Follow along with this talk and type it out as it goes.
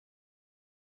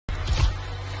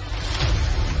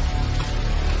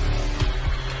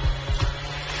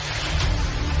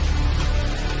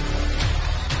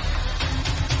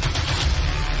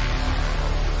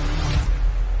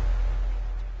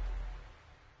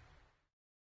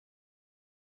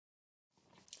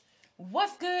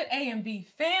What's good, A and B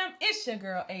fam? It's your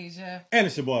girl Asia. And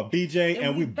it's your boy BJ,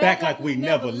 and we back like we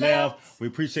never left. We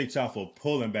appreciate y'all for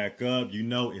pulling back up. You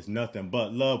know it's nothing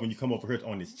but love when you come over here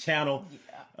on this channel.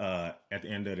 Yeah. At the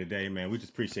end of the day, man, we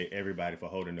just appreciate everybody for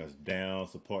holding us down,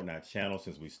 supporting our channel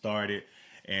since we started.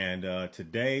 And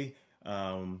today, we're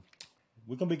going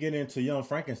to be getting into Young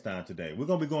Frankenstein today. We're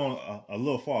going to be going a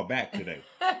little far back today.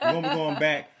 We're going to be going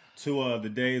back to the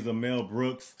days of Mel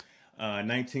Brooks.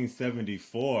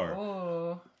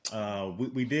 1974.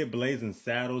 We did Blazing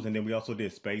Saddles, and then we also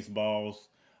did Spaceballs.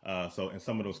 So in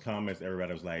some of those comments,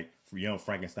 everybody was like, Young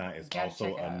Frankenstein is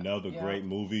also another great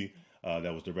movie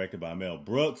that was directed by Mel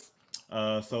Brooks.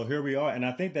 So here we are, and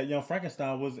I think that Young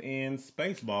Frankenstein was in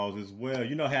Spaceballs as well.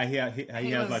 You know how he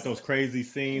has like those crazy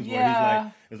scenes where he's like,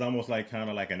 it's almost like kind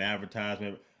of like an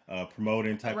advertisement.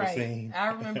 Promoting type of scene. I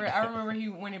remember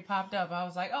when it popped up, I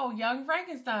was like, "Oh, Young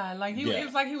Frankenstein!" Like it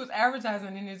was like he was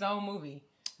advertising in his own movie.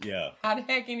 Yeah. How the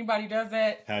heck anybody does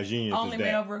that? How genius Only is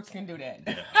that? Mel Brooks can do that.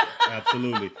 Yeah,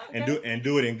 absolutely, okay. and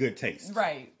do it in good taste.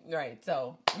 Right.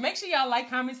 So make sure y'all like,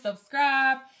 comment,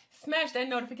 subscribe, smash that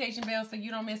notification bell so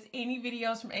you don't miss any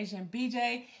videos from Asia and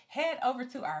BJ. Head over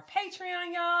to our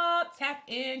Patreon, y'all. Tap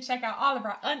in, check out all of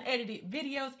our unedited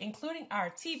videos, including our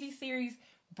TV series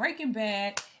Breaking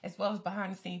Bad, as well as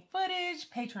behind the scene footage,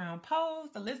 Patreon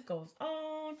posts, the list goes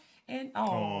on and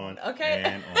on. Okay?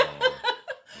 And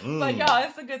on. But y'all,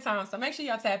 it's a good time. So make sure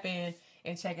y'all tap in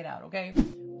and check it out, okay?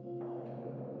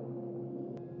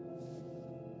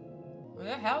 Well,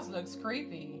 that house looks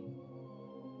creepy.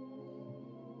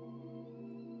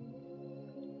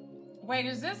 Wait,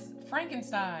 is this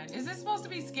Frankenstein? Is this supposed to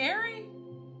be scary?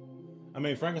 I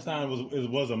mean, Frankenstein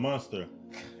was a monster.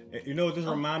 You know what this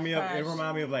remind me of? It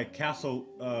remind me of like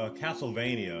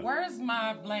Castlevania. Where's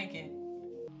my blanket?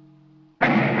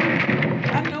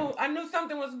 I knew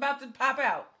something was about to pop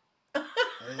out.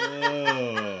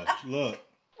 Look.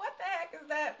 What the heck is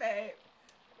that, babe?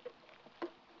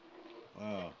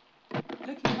 Wow.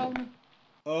 Look, he's holding.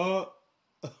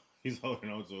 He's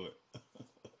holding on to it.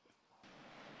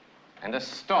 And a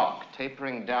stalk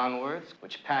tapering downwards,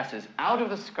 which passes out of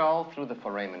the skull through the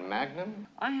foramen magnum.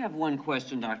 I have one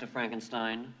question, Dr.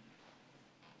 Frankenstein.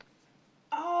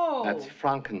 Oh. That's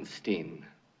Frankenstein.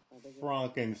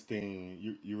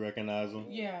 Frankenstein. You recognize him?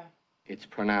 Yeah. It's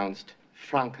pronounced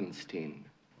Frankenstein.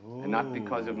 Ooh. And not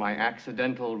because of my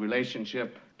accidental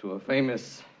relationship to a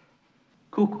famous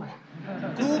cuckoo.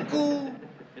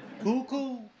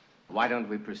 Cuckoo. Why don't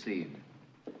we proceed?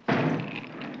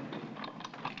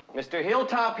 Mr.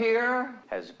 Hilltop here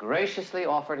has graciously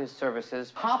offered his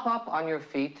services. Hop up on your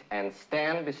feet and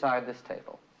stand beside this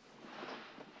table.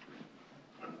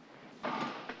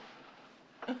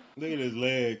 Look at his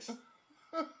legs.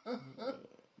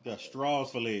 Got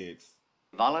straws for legs.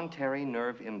 Voluntary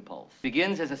nerve impulse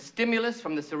begins as a stimulus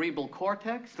from the cerebral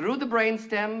cortex through the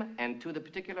brainstem and to the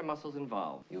particular muscles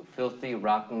involved. You filthy,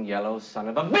 rotten, yellow son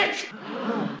of a bitch!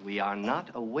 We are not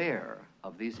aware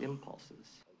of these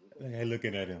impulses. Hey,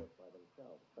 looking at him.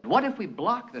 What if we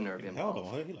block the nerve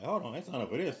impulse? Hold on, that's not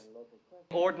for this.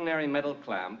 Ordinary metal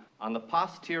clamp on the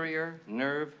posterior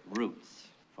nerve roots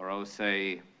for,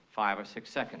 say, 5 or 6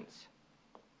 seconds.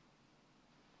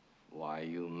 Why,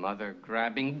 you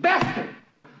mother-grabbing bastard!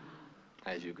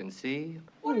 As you can see,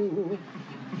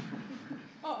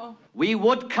 we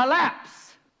would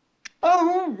collapse.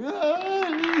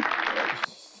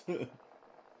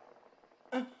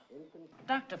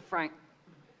 Dr. Frankenstein.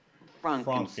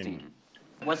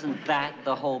 Wasn't that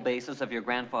the whole basis of your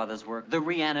grandfather's work? The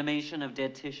reanimation of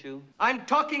dead tissue? I'm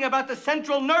talking about the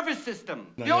central nervous system.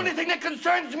 The only thing that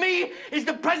concerns me is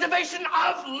the preservation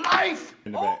of life.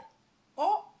 In the back.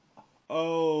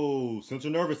 Oh,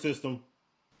 central nervous system.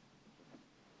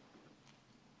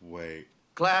 Wait.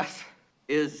 Class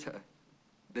is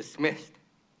dismissed.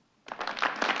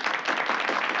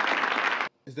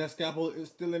 Is that scalpel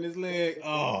still in his leg?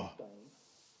 Oh.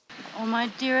 Oh, my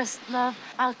dearest love,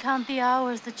 I'll count the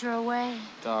hours that you're away.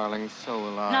 Darling, so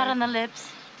will I. Not on the lips.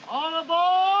 All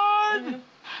aboard!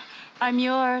 I'm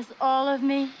yours, all of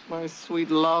me. My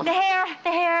sweet love. The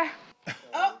hair.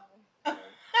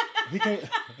 He can't.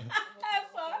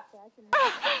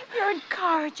 You're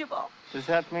incorrigible. Does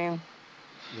that mean?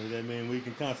 Does that mean we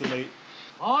can consummate?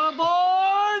 All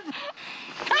aboard!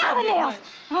 Ah, the nails!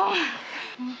 Oh.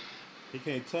 He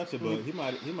can't touch it, but he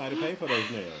might have paid for those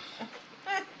nails.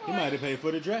 He might have paid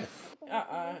for the dress.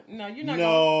 No, you're not.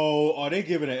 No, are they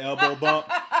giving an elbow bump?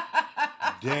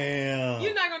 Damn.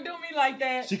 You're not gonna do me like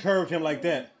that. She curved him like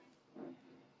that.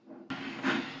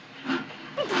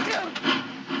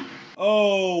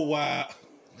 Oh wow.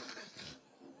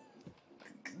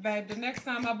 Babe, the next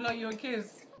time I blow you a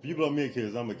kiss, If you blow me a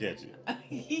kiss, I'm gonna catch it.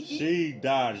 She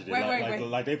dodged it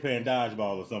like they playing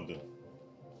dodgeball or something.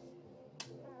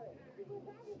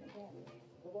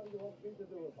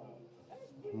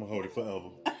 I'm gonna hold it forever.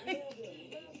 I'm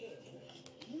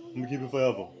gonna keep it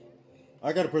forever.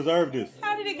 I gotta preserve this.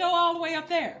 How did it go all the way up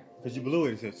there? Cause you blew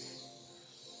it. It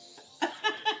said,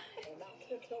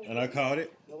 and I caught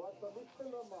it,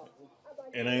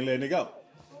 and I ain't letting it go.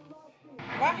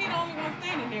 Why he the only one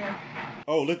standing there?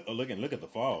 Oh, look at the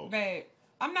fog. Babe,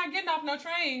 I'm not getting off no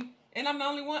train, and I'm the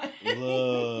only one.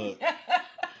 Look.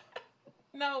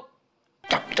 No.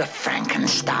 Dr.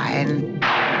 Frankenstein.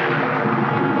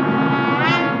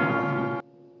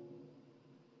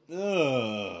 Ugh.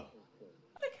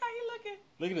 Look how he looking.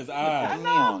 Look at his eyes.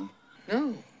 Neon.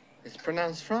 No, it's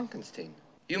pronounced Frankenstein.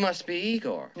 You must be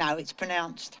Igor. No, it's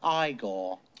pronounced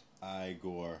Igor.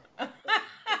 Igor.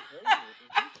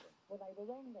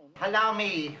 Allow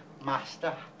me,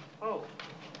 master. Oh,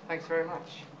 thanks very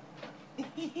much.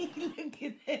 Look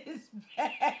at his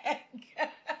bag.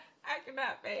 I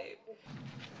cannot, babe.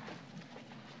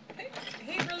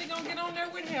 He really gonna get on there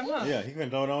with him, huh? Yeah, he can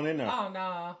throw it on in there. Oh,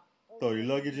 no. Throw your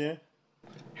luggage in.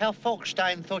 Herr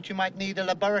Falkstein thought you might need a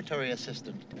laboratory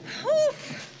assistant.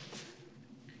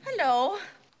 Hello.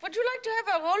 Would you like to have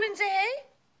a roll in the hay?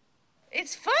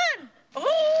 It's fun. Roll,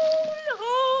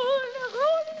 roll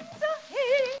in the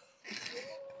hay.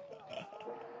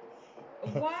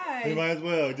 Why? You might as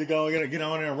well just go get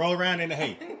on there and roll around in the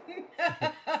hay.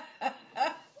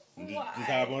 Just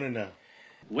hop on in there.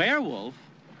 Werewolf?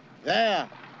 There.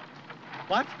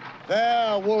 What?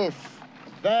 There, wolf.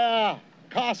 There,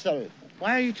 castle.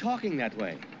 Why are you talking that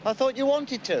way? I thought you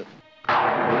wanted to.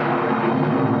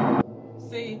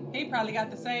 See, he probably got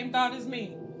the same thought as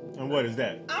me. And what is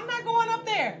that? I'm not going up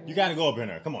there. You gotta go up in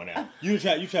there. Come on now. You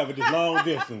travel this long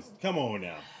distance. Come on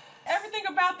now. Everything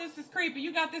about this is creepy.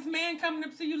 You got this man coming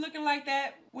up to you looking like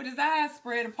that with his eyes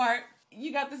spread apart.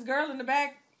 You got this girl in the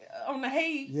back on the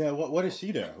hay. Yeah, what is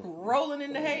she there? Rolling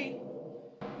in the hay.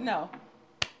 No.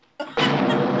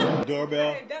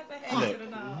 Doorbell? Hey, that's a hay to the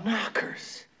dog.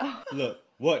 Knockers. Look,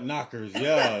 what knockers?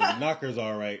 Yeah, knockers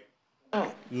all right.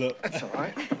 Oh, Look. that's all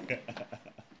right.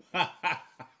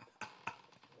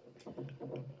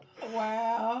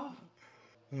 Wow.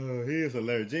 Oh, he is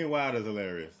hilarious. Gene Wilder's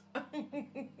hilarious.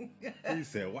 He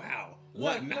said, wow,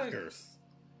 what Look. knockers?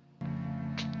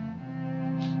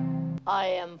 I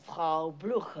am Frau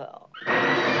Blucher.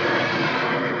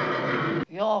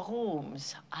 Your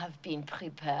rooms have been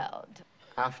prepared.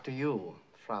 After you,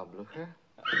 Frau Blucher.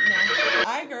 No.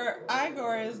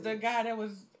 Igor is the guy that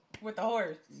was with the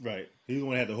horse. Right. He's the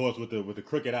one that had the horse with the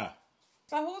crooked eye.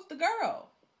 So who's the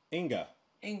girl? Inga.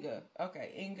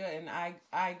 Okay, Inga and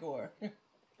Igor.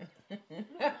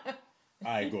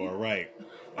 Igor, right.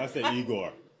 I said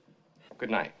Igor.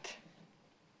 Good night.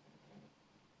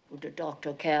 Would the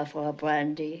doctor care for a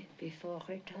brandy before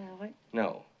retiring?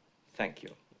 No, thank you.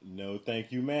 No,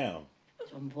 thank you, ma'am.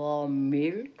 Some warm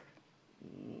milk?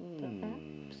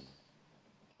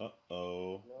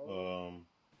 Uh-oh.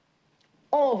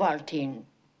 Ovaltine.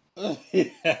 I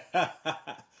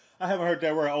haven't heard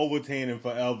that word Ovaltine in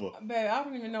forever. Babe, I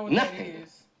don't even know what Nothing. that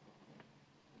is.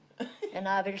 And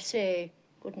I will say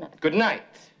good night. Good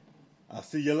night. I'll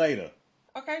see you later.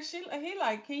 Okay, he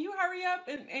like, can you hurry up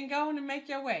and go on and make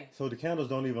your way? So the candles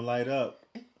don't even light up.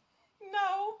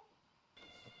 No.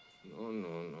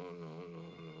 No.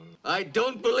 I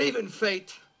don't believe in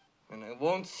fate, and I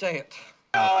won't say it.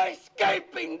 No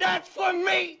escaping, that's for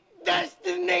me.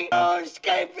 Destiny. No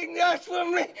escaping, that's for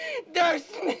me.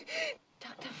 Destiny.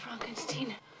 Dr.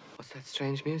 Frankenstein. What's that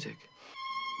strange music?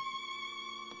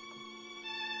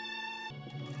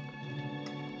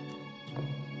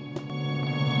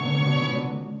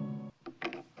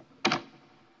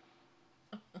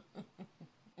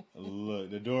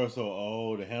 Look, the door is so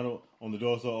old. The handle on the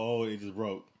door is so old, it just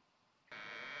broke.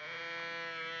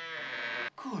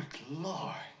 Good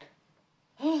Lord.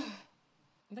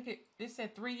 Look at, it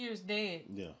said 3 years dead.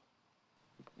 Yeah.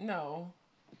 No.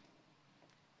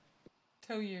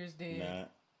 2 years dead.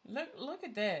 Nah. Look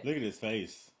at that. Look at his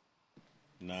face.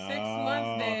 Nah. 6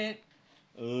 months dead.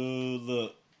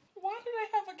 Look. Why do they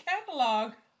have a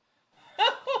catalog?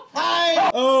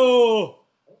 Oh!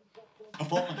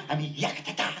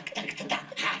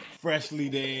 Freshly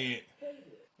dead.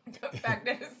 The fact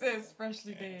that it says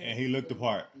freshly dead. And he looked the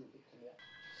part.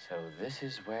 So this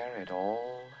is where it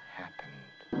all happened.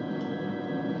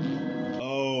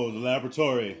 Oh, the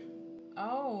laboratory.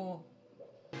 Oh.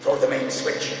 For the main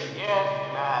switch.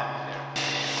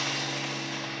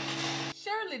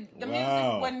 Surely the Wow.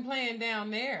 music wasn't playing down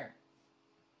there.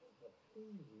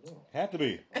 Had to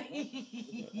be.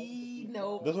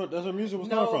 Nope. That's where music was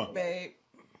coming from. Babe.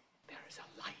 There is a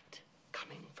light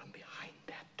coming from behind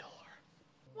that door.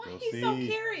 Why Go he's so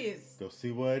curious? Go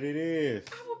see what it is.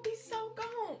 I would be so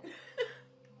gone.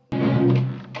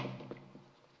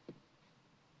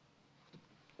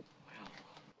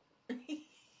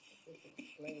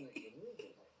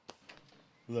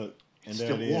 Look, and there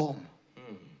Still it is. warm.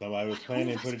 Somebody was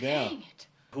playing and put it down.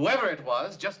 Whoever it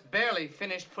was just barely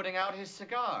finished putting out his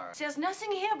cigar. There's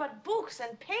nothing here but books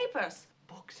and papers.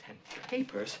 Books and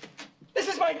papers? This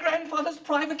is my grandfather's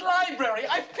private library.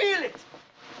 I feel it.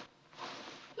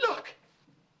 Look.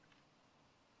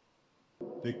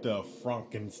 Victor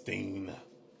Frankenstein.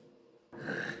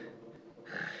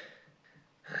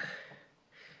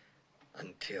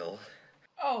 Until...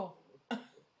 Oh.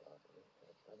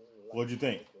 What'd you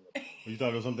think? You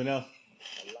thought it was something else?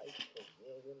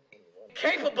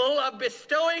 Capable of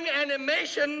bestowing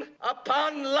animation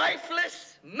upon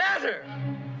lifeless matter.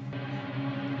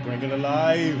 Bring it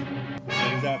alive.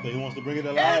 He's out there. He wants to bring it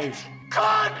alive.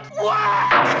 Could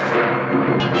work!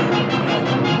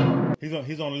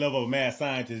 He's on the level of mad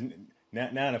scientist.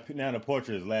 Now the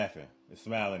portrait is laughing, it's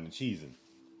smiling and cheesing.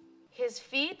 His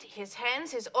feet, his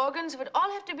hands, his organs would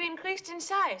all have to be increased in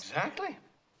size. Exactly.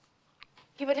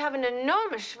 He would have an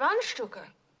enormous Schwanzstücke.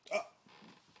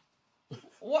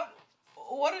 What?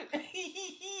 What?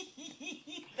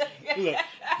 Look.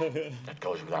 That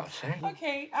goes without saying.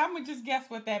 Okay, I'm gonna just guess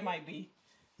what that might be.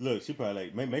 Look, she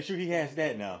probably like, make sure he has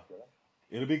that now.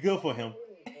 It'll be good for him.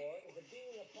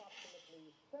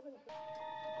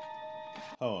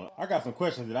 Hold on, I got some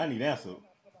questions that I need answered.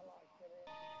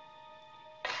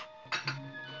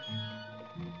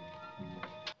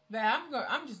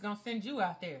 I'm just gonna send you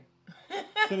out there.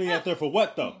 Send me out there for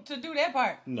what though? To do that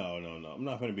part. No. I'm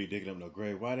not gonna be digging up no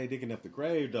grave. Why are they digging up the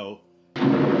grave though?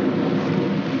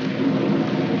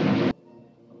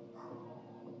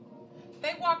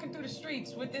 They walking through the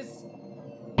streets with this.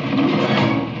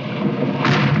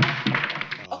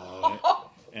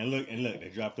 And look,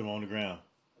 they dropped him on the ground.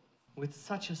 With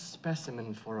such a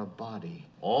specimen for a body,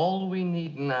 all we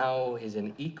need now is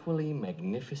an equally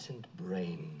magnificent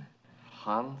brain.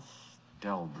 Hans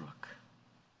Delbruck.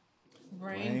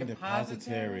 Brain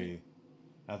depository.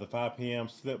 After 5 p.m.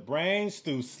 slip brains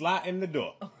through slot in the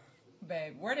door.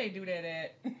 Babe, where they do that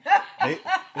at? It's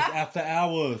after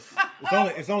hours.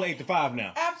 It's only 8 to 5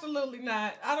 now. Absolutely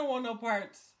not. I don't want no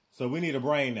parts. So we need a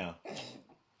brain now.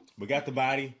 We got the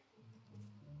body.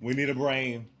 We need a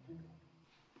brain.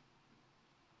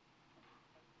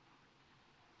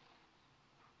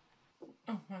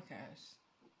 Oh my gosh.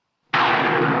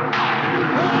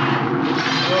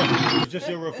 Oh, it's just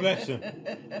your reflection.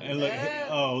 And look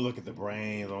at the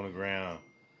brains on the ground.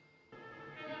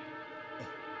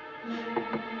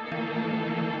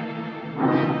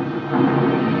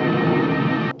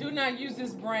 Do not use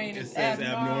this brain. It It's says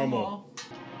abnormal.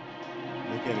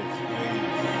 Look at his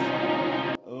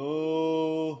face.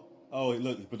 Oh,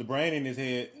 look, he put the brain in his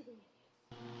head.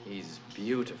 He's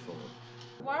beautiful.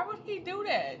 Why would he do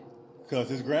that? Because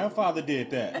his grandfather did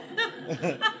that.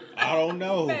 I don't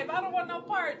know. Babe, I don't want no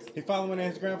parts. He following in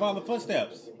his grandfather's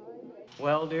footsteps.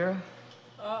 Well, dear,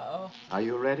 Uh-oh. are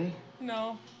you ready?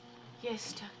 No.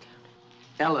 Yes, Doctor.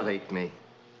 Elevate me.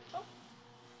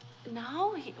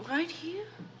 Now? Right here?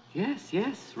 Yes.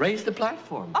 Raise the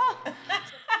platform.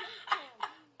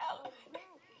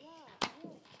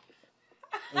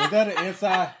 Was that an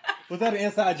inside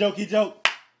jokey joke?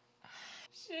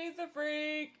 She's a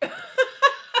freak.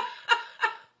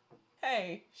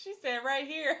 Hey, she said right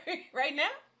here. Right now?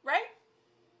 Right?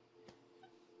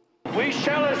 We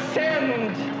shall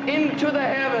ascend into the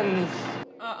heavens.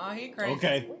 He crazy.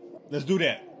 Okay, let's do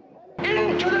that.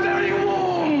 Into the very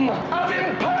womb of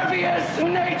impervious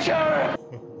nature.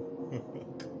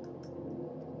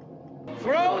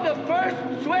 Throw the first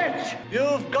switch.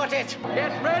 You've got it.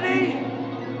 Get ready.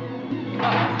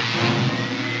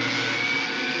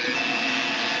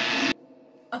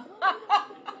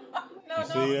 No,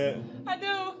 See it? I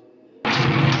do.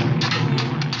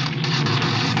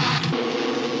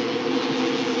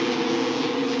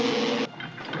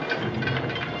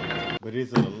 But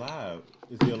is it alive?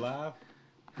 Is he alive?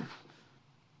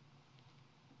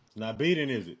 It's not beating,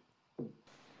 is it?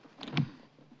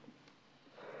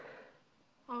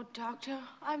 Oh, Doctor,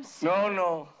 I'm sorry.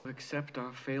 No. Accept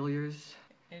our failures.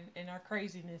 And our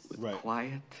craziness. Right.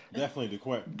 Quiet. Definitely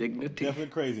the Dignity.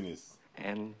 Definitely craziness.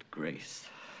 And grace.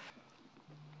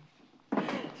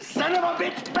 Son of a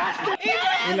bitch bastard!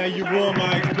 And now you ruined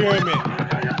my experiment.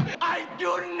 I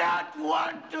do not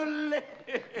want to live.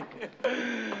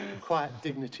 Quiet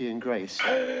dignity and grace.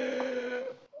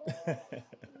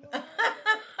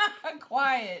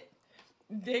 quiet.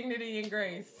 Dignity and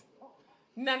grace.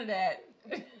 None of that.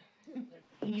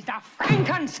 He's a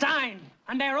Frankenstein,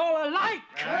 and they're all alike.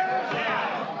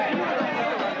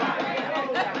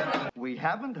 We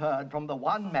haven't heard from the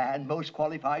one man most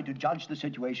qualified to judge the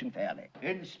situation fairly.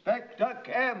 Inspector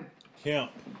Kemp.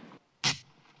 Kemp.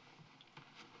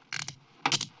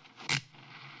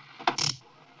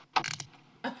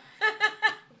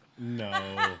 No,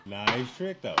 nice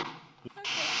trick though.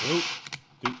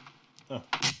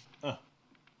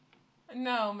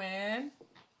 No, man.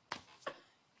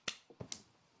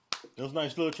 That was a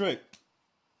nice little trick.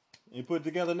 You put it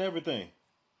together and everything.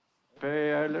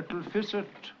 Pay a little visit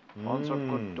on the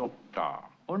good doctor.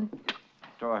 And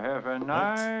to have a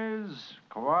nice,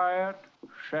 quiet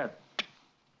chat.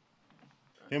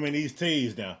 Him and these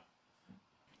teas now.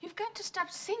 You've got to stop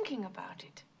thinking about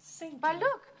it. Thinking. Why,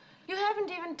 look, you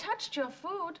haven't even touched your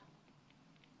food.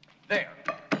 There.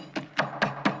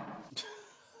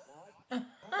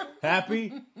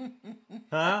 Happy?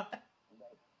 Huh?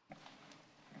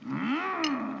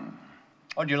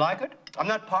 Oh, do you like it? I'm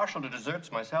not partial to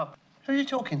desserts myself. Who are you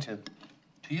talking to?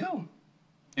 To you.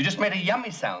 You just made a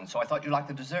yummy sound, so I thought you liked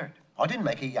the dessert. I didn't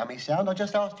make a yummy sound. I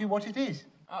just asked you what it is.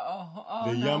 Uh-oh.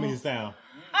 Oh, The no. yummy sound.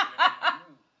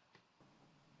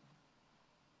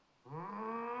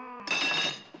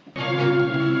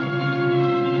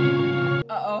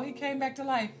 Uh-oh, he came back to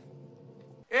life.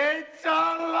 It's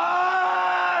alive!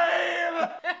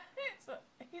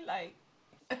 He like...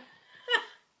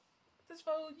 this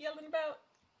fool yelling about?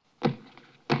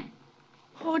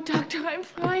 Oh, Doctor, I'm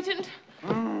frightened.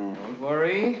 Don't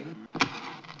worry.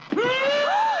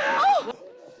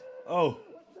 Oh.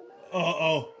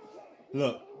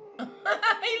 Look. he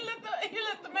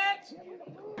lit the match.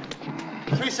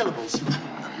 3 syllables.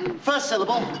 First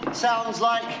syllable sounds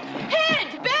like...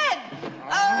 Head, bed,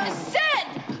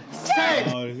 said.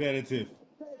 Oh, the sedative.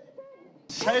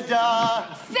 Said,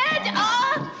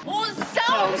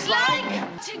 Sounds like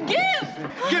to give.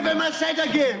 Give him a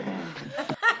sedative.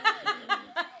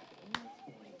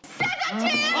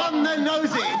 Sedative. On the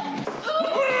nosy.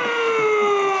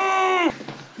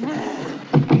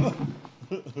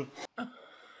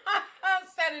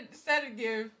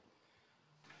 Sedative.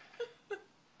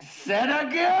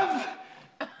 Sedative?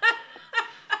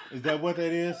 Is that what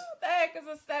that is? What the heck is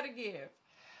a sedative?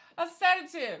 A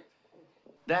sedative.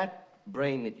 That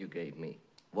brain that you gave me,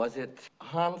 was it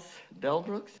Hans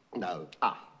Delbrück's? No.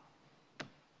 Ah,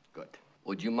 good.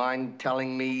 Would you mind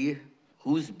telling me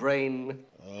whose brain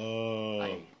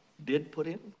I did put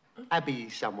in? Abby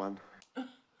someone.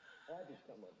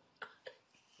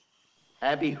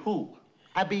 Abby who?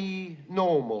 Abby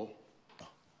normal.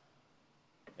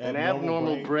 An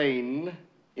abnormal brain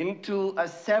into a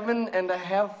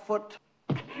 7.5-foot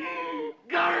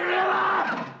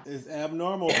gorilla! It's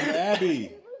abnormal for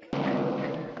Abby.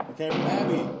 It came from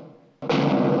Abby.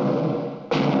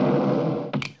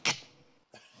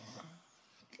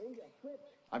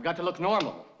 I've got to look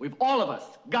normal. We've all of us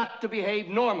got to behave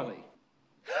normally.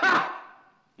 Ha!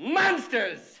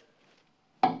 Monsters!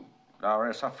 There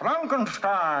is a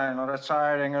Frankenstein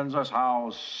residing in this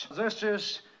house. This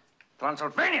is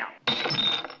Transylvania.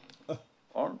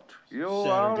 And you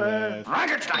are a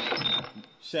Frankenstein.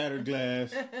 Shattered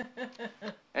glass.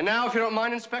 And now, if you don't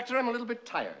mind, Inspector, I'm a little bit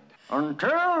tired. Until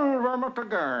we meet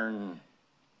again.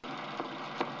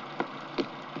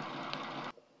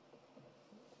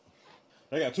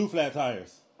 They got 2 flat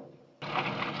tires.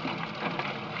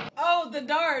 Oh, the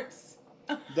darts.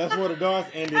 That's where the darts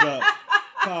ended up.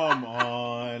 Come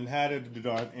on. How did the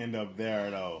darts end up there,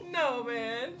 though? No,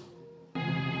 man.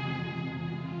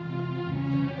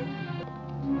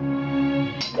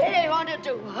 They wanted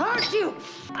to hurt you.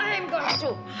 I'm going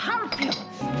to help you.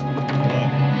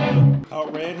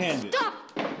 Caught red-handed. Stop!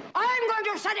 I'm going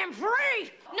to set him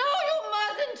free. No, you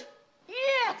mustn't.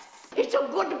 Yes, it's a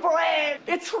good brain.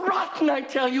 It's rotten, I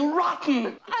tell you,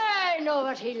 rotten. I know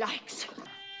what he likes.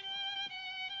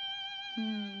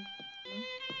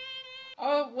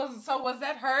 Oh, was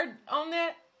that her on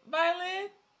that violin?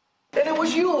 And it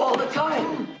was you all the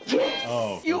time. Yes.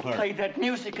 Oh, you her. played that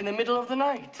music in the middle of the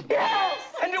night. Yes.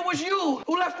 And it was you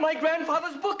who left my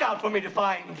grandfather's book out for me to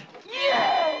find.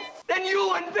 Yes. Then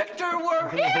you and Victor were...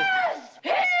 Yes.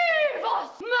 He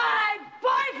was my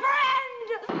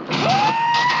boyfriend.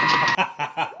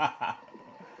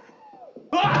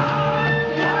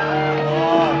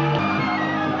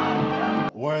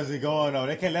 Where's he going, though?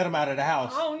 They can't let him out of the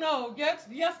house. Oh, no. Yes,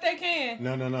 they can.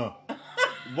 No.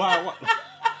 Why?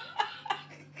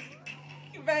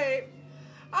 Babe,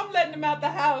 I'm letting him out the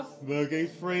house. Look,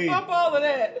 he's free. Pump all of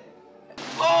that.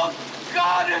 Oh,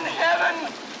 God in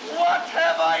heaven, what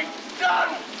have I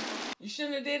done? You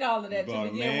shouldn't have did all of that to Brought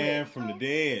a begin man with. from the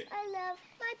dead. I love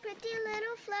my pretty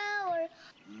little flower.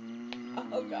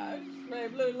 Oh gosh,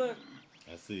 babe, look.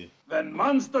 I see. When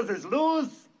monsters is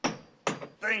loose,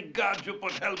 thank God you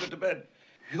put Helga to bed.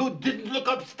 You didn't look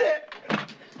upstairs.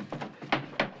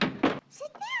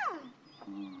 Sit down.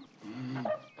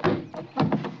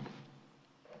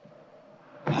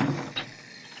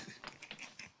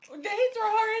 Did he throw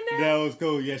her in there? That was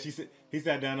cool. Yeah, he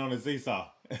sat down on a seesaw.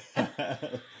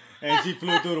 And she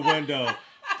flew through the window.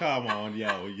 Come on,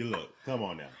 yo, you look. Come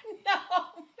on now. No,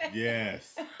 man.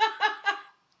 Yes.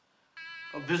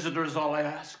 A visitor is all I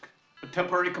ask. A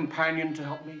temporary companion to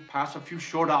help me pass a few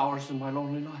short hours in my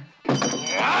lonely life.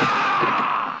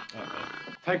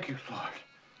 Thank you, Lord.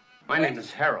 My name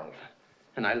is Harold,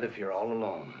 and I live here all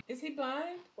alone. Is he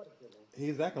blind?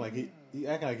 He's acting like he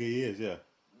acting like he is, yeah.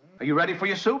 Are you ready for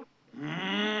your soup?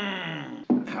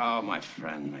 Oh, my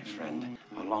friend,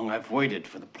 how long I've waited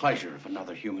for the pleasure of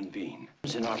another human being.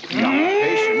 It's in our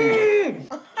preoccupation.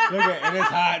 Look at, and it's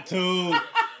hot too.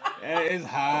 It's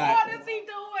hot. What is he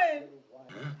doing?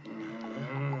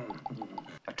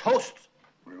 A toast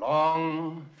for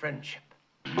long friendship.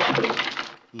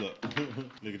 Look,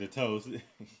 look at the toast.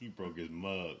 He broke his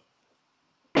mug.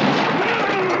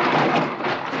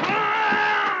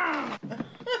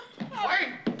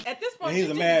 At this point, He's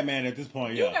a madman at this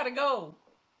point, You yeah. gotta go.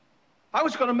 I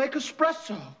was gonna make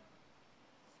espresso.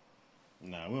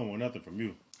 Nah, we don't want nothing from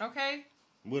you. Okay.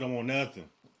 We don't want nothing.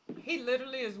 He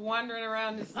literally is wandering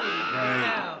around the city.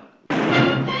 Right.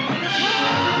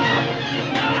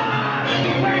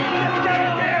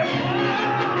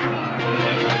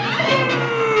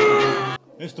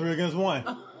 It's 3 against 1.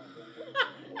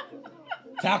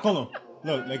 Tackle him.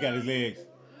 Look, they got his legs.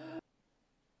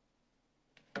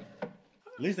 At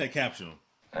least they captured him.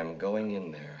 I'm going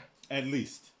in there. At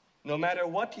least. No matter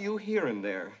what you hear in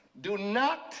there, do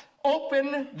not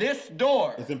open this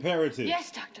door. It's imperative.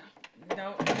 Yes, doctor.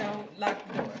 Don't lock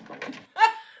the door.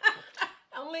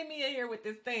 Don't leave me in here with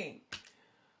this thing.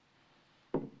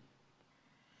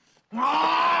 Let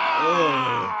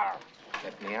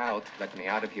me out. Let me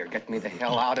out of here. Get me the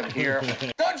hell out of here.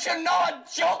 Don't you know a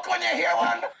joke when you hear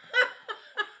one?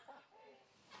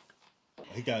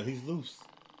 He's loose.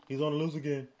 He's on the loose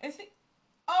again. Is he?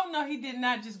 Oh no, he did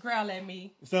not just growl at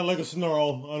me. It sounded like a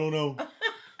snarl. I don't know.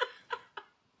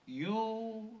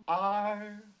 You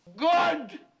are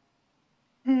good.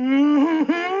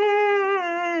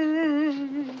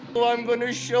 I'm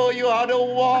gonna show you how to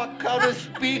walk, how to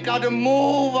speak, how to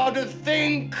move, how to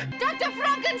think. Dr.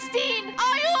 Frankenstein,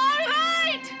 are you all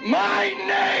right? My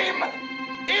name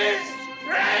is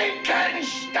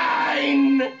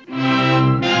Frankenstein.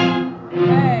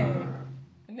 Hey,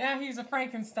 now he's a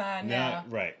Frankenstein now.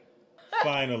 Right.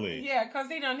 Finally. Yeah, cause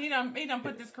he done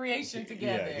put this creation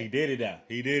together. Yeah, he did it now.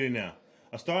 He did it now.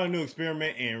 I started a new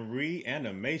experiment in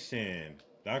reanimation.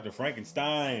 Dr.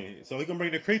 Frankenstein. So he gonna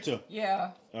bring the creature.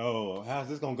 Yeah. Oh, how's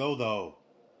this gonna go though?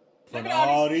 Look From at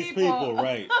all these people,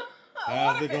 right?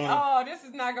 How's it gonna? Oh, this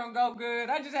is not gonna go good.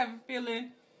 I just have a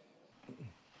feeling.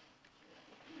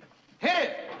 Hit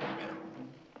it.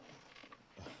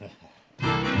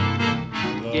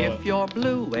 If you're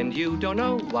blue and you don't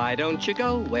know, why don't you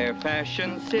go where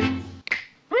fashion sits?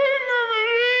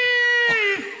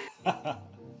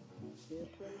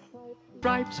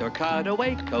 Stripes or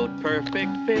cutaway coat,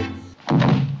 perfect fits.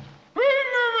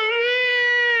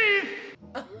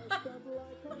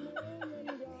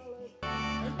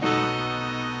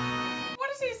 What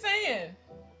is he saying?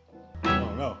 I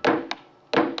don't know.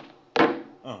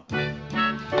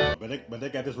 But they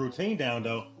got this routine down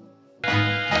though.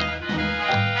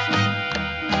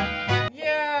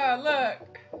 Yeah,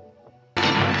 look.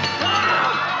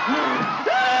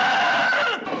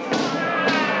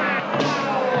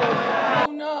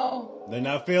 Oh no. They're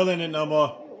not feeling it no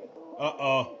more.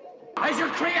 Uh-oh. As your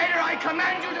creator, I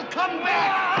command you to come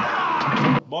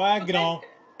back! Boy, get on.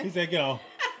 He said get on.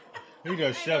 He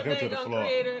just shoved him to the floor.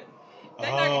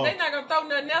 They're not gonna throw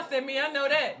nothing else at me, I know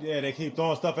that. Yeah, they keep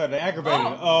throwing stuff at the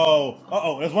aggravated.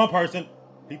 Oh, there's one person.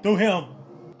 He threw him.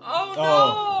 Oh no.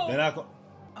 Oh, they're not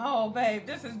Oh, babe,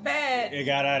 this is bad. It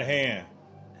got out of hand.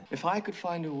 If I could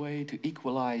find a way to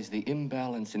equalize the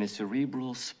imbalance in his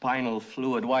cerebral spinal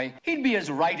fluid, why, he'd be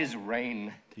as right as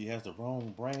rain. He has the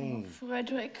wrong brain.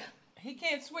 Frederick. He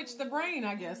can't switch the brain,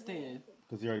 I guess, then.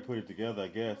 Because he already put it together, I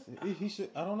guess. He should,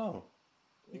 I don't know.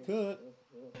 He could.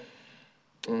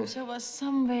 If there was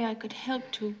some way I could help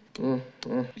to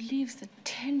relieve the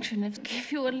tension and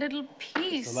give you a little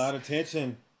peace. It's a lot of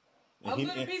tension. A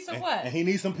little piece of what? And he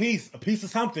needs some peace. A piece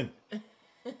of something.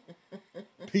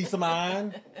 Peace of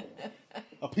mind.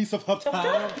 A piece of her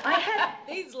time.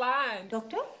 He's lying.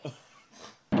 Doctor?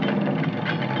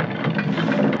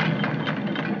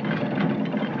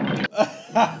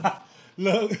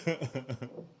 Look.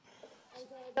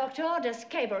 Doctor, this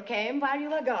cable came while you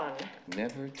were gone.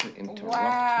 Never to interrupt me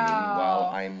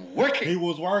while I'm working. He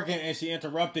was working and she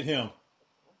interrupted him.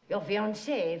 Your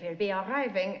fiancé will be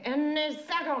arriving in a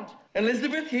second.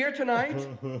 Elizabeth here tonight?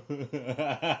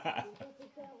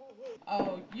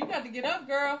 Oh, you got to get up,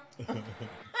 girl.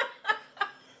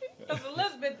 Because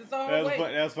Elizabeth is on her way.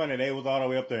 That's funny. They was all the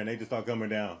way up there and they just start coming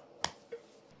down.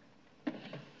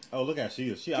 Oh, look how she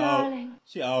is. She all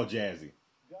jazzy.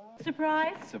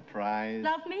 Surprise? Surprise.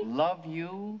 Love me? Love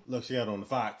you. Look, she got on the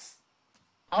fox.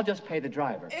 I'll just pay the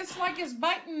driver. It's like it's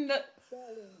biting the...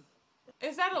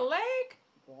 Is that a leg?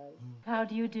 How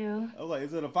do you do? I was like,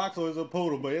 is it a fox or is it a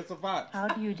poodle? But it's a fox. How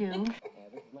do you do?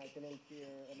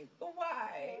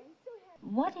 Why?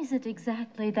 What is it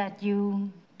exactly that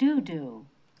you do?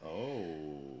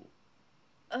 Oh.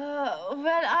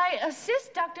 Well, I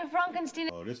assist Dr. Frankenstein.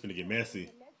 Oh, this finna get messy.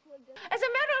 As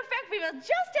a matter of fact, we were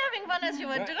just having fun as you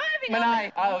were driving.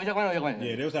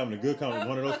 Yeah, they was having a good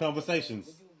one of those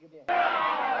conversations.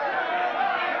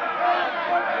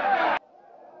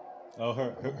 Oh,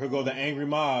 her go the angry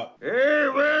mob. He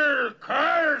will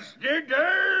curse the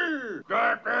day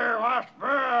that there was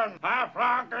born a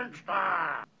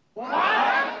Frankenstein. What?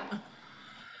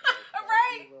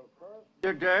 Right?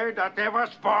 The day that there was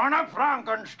born a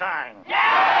Frankenstein.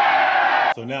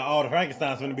 So now all the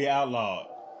Frankensteins gonna be outlawed.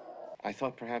 I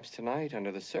thought perhaps tonight,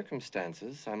 under the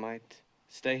circumstances, I might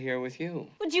stay here with you.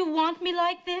 Would you want me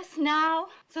like this now?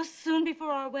 So soon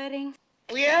before our wedding?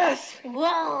 Yes!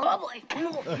 Whoa!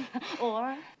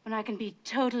 Or when I can be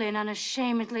totally and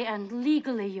unashamedly and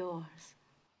legally yours.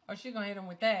 Oh, she gonna hit him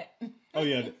with that. Oh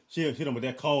yeah, she hit him with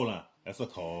that cold line. That's a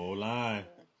cold line.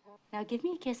 Now give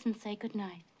me a kiss and say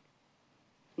goodnight.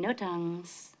 No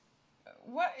tongues.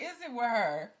 What is it with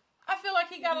her? I feel like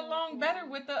he got along better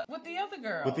with the other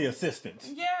girl. With the assistant.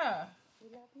 Yeah.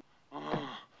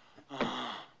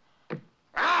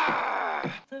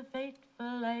 The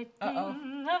fateful lightning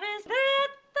Uh-oh. of his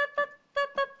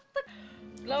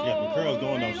She got some curls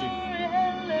going on.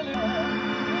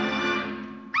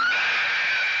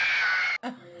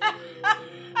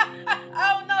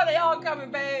 Oh no, they all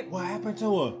coming, babe. What happened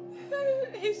to her?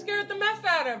 He scared the mess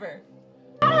out of her.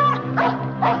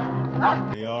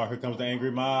 They are. Here comes the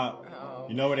angry mob. Oh.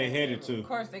 You know where they headed to. Of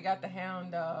course, they got the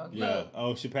hound dog. Yeah. Look.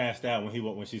 Oh, she passed out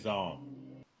when she saw him.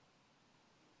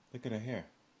 Look at her hair.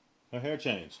 Her hair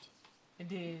changed. It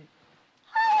did.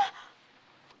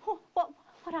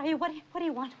 What are you? What do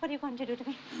you want? What are you going to do to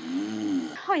me?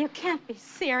 Oh, you can't be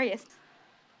serious.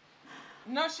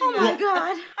 No, she Oh, my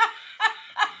God.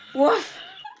 Woof.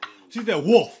 She said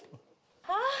woof.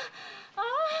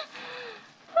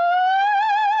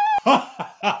 Are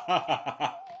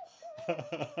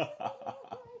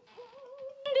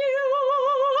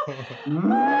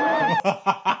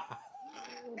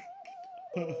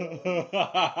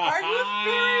you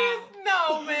serious?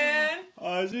 No, man.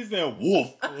 She said woof.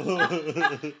 No.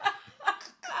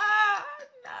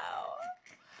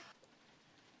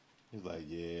 He's like,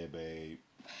 yeah, babe.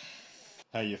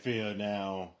 How you feel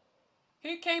now?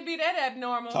 He can't be that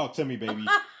abnormal. Talk to me, baby.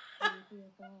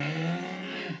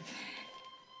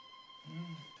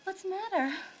 What's the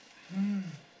matter? Where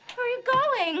are you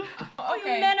going? Oh, you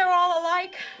Okay. men are all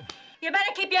alike. You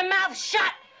better keep your mouth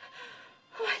shut.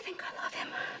 Oh, I think I love him.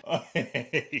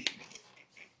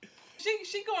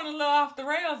 She going a little off the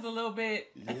rails a little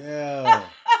bit. Yeah. A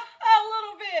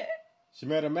little bit. She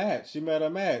met a match.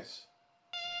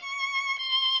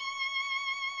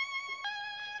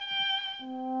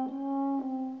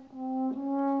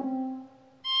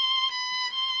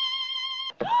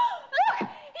 Look!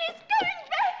 He's coming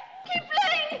back! Keep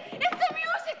playing! It's the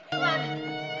music! Come on!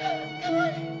 Come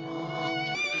on!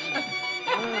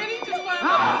 And he just went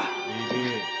He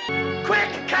did. Quick,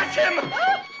 catch him!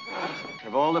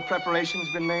 Have all the preparations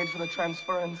been made for the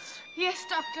transference? Yes,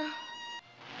 Doctor.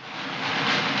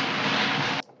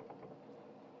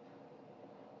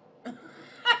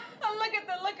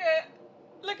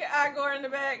 Look at Igor in the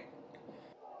back.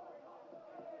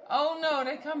 Oh no,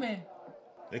 they coming.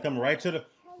 They come right to the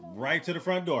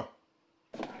front door.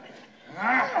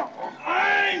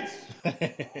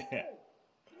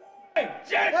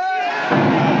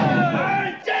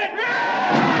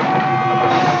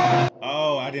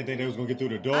 Oh, I didn't think they was gonna get through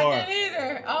the door. I didn't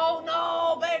either. Oh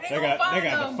no, baby, they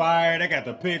got the fire. They got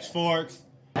the pitchforks.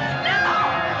 No,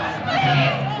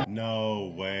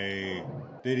 No way.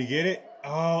 Did he get it?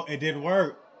 Oh, it didn't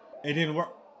work. It didn't work.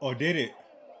 Or did it?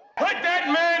 Put that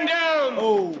man down!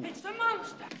 Oh. It's the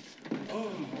monster.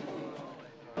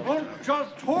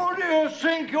 Just who do you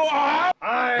think you are?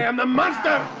 I am the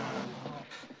monster!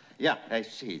 Yeah, I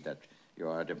see that. You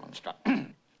are the monster.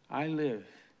 I live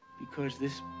because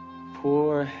this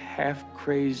poor,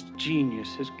 half-crazed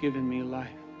genius has given me life.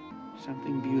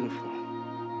 Something beautiful.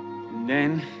 And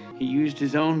then he used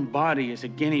his own body as a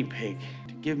guinea pig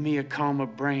to give me a calmer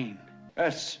brain.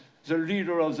 As the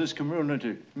leader of this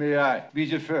community, may I be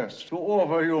the first to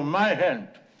offer you my hand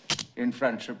in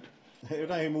friendship. Every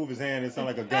time he move his hand, it sounds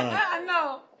like a gun. I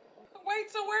know.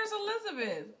 Wait, so where's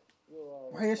Elizabeth?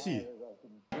 Where is she?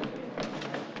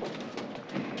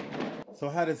 So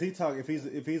how does he talk?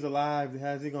 If he's alive,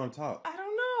 how's he gonna talk? I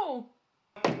don't know.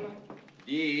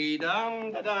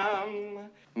 Dee-dum-da-dum.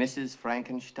 Mrs.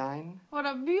 Frankenstein? What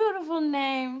a beautiful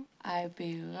name. I'll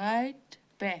be right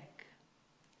back.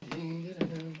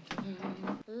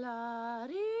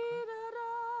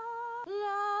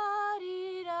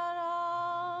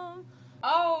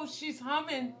 Oh, she's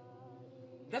humming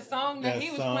the song that he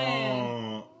was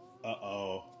playing.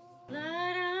 Uh-oh.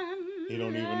 He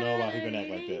don't even know why he been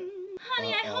acting like that.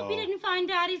 Honey, I hope you didn't find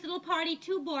Daddy's little party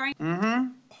too boring.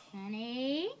 Mm-hmm.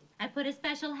 Honey, I put a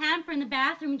special hamper in the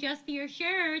bathroom just for your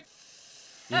shirts.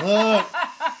 Look.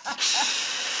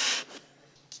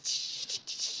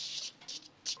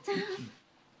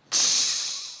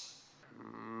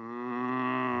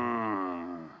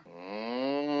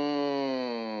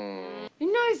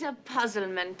 You know, it's a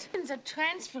puzzlement. In the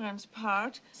transference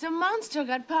part, the monster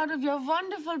got part of your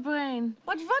wonderful brain.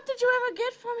 But what did you ever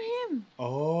get from him?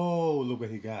 Oh, look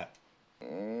what he got. The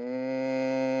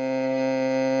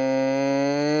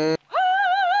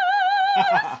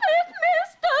sweet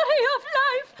mystery of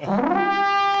life.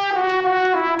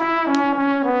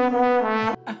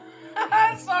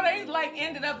 So they like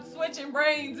ended up switching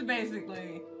brains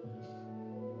basically.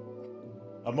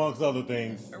 Amongst other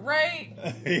things. Right?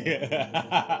 Yeah.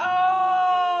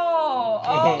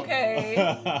 Oh, okay.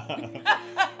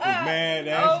 Man,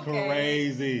 that's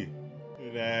crazy.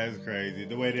 That's crazy.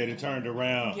 The way that it turned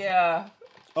around. Yeah.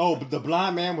 Oh, but the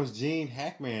blind man was Gene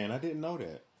Hackman. I didn't know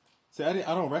that. See, I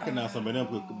don't recognize some of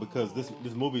them because this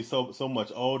movie is so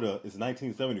much older. It's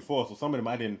 1974, so some of them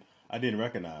I didn't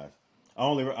recognize. I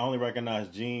only recognize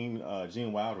Gene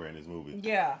Wilder in this movie.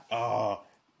 Yeah.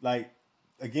 Like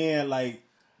again, like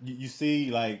you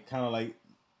see, like kind of like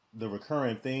the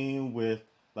recurring theme with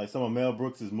like some of Mel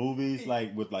Brooks's movies,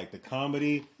 like with like the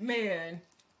comedy. Man,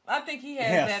 I think he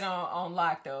has that on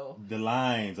lock though. The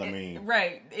lines, I mean,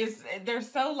 right? They're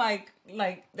so like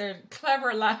they're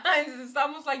clever lines. It's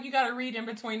almost like you got to read in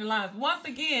between the lines. Once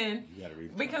again, you got to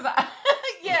read because I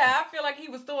feel like he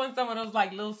was throwing some of those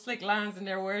like little slick lines in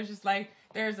there where it's just like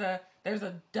there's a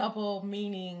double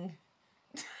meaning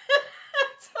to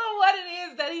what it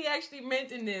is that he actually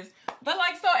meant in this. But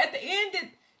like, so at the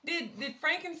end, did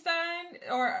Frankenstein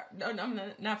or no,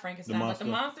 not Frankenstein, but the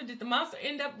monster? Did the monster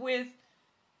end up with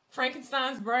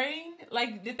Frankenstein's brain?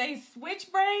 Like, did they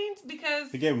switch brains?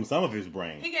 Because he gave him some of his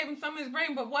brain. He gave him some of his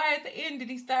brain, but why at the end did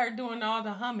he start doing all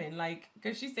the humming? Like,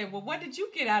 because she said, "Well, what did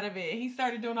you get out of it?" He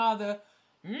started doing all the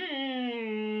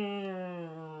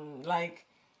like.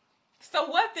 So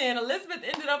what then? Elizabeth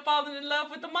ended up falling in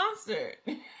love with the monster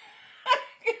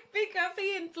because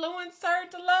he influenced her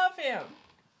to love him.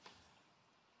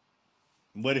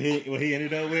 What he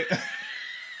ended up with? I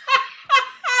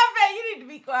bet you need to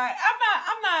be quiet.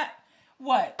 I'm not.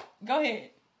 What? Go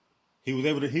ahead. He was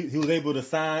able to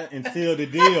sign and seal the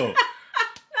deal.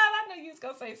 I knew you was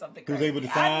gonna say something crazy. He was able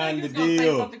to sign the deal.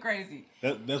 Say something crazy.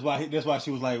 That's why she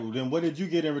was like, well, then what did you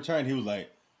get in return? He was like,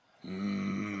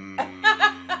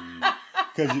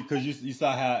 because you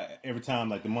saw how every time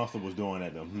like the monster was doing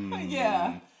at them.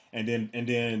 Yeah. And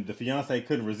then the fiance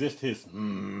couldn't resist his.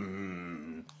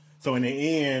 So in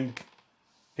the end,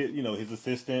 his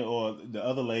assistant or the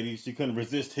other lady, she couldn't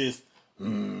resist his.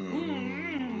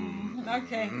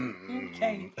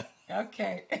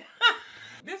 Okay.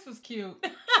 This was cute.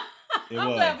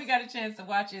 I'm glad we got a chance to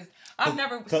watch this. I've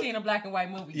never seen a black and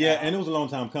white movie. Yeah, and it was a long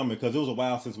time coming because it was a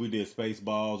while since we did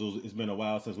Spaceballs. It's been a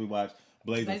while since we watched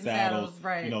Blazing Saddles.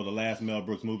 Right. The last Mel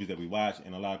Brooks movies that we watched,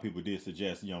 and a lot of people did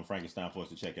suggest Young Frankenstein for us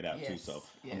to check it out too. So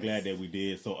I'm glad that we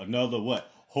did. So another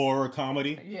horror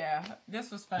comedy. Yeah, this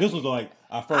was funny. This was like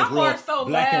our first real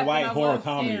black and white horror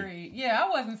comedy. Scary. Yeah, I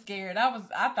wasn't scared.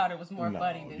 I thought it was more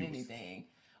funny than anything.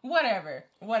 Whatever.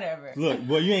 Look,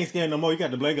 well, you ain't scared no more. You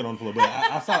got the blanket on the floor, but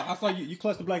I saw you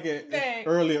clutched the blanket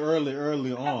early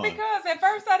on. Because at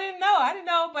first I didn't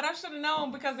know, but I should have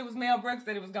known because it was Mel Brooks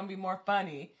that it was gonna be more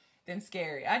funny than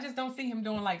scary. I just don't see him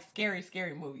doing like scary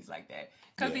movies like that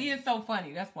because he is so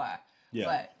funny. That's why.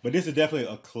 Yeah, but this is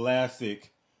definitely a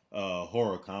classic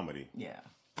horror comedy. Yeah.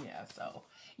 So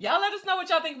y'all let us know what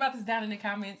y'all think about this down in the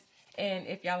comments. And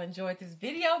if y'all enjoyed this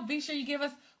video, be sure you give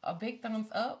us a big thumbs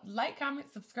up, like, comment,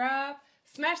 subscribe,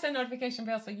 smash that notification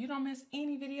bell so you don't miss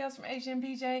any videos from Asia and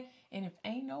BJ. And if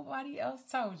ain't nobody else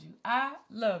told you, I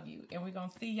love you. And we're going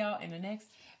to see y'all in the next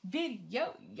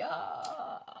video,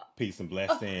 y'all. Peace and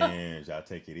blessings. Y'all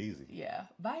take it easy. Yeah.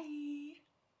 Bye.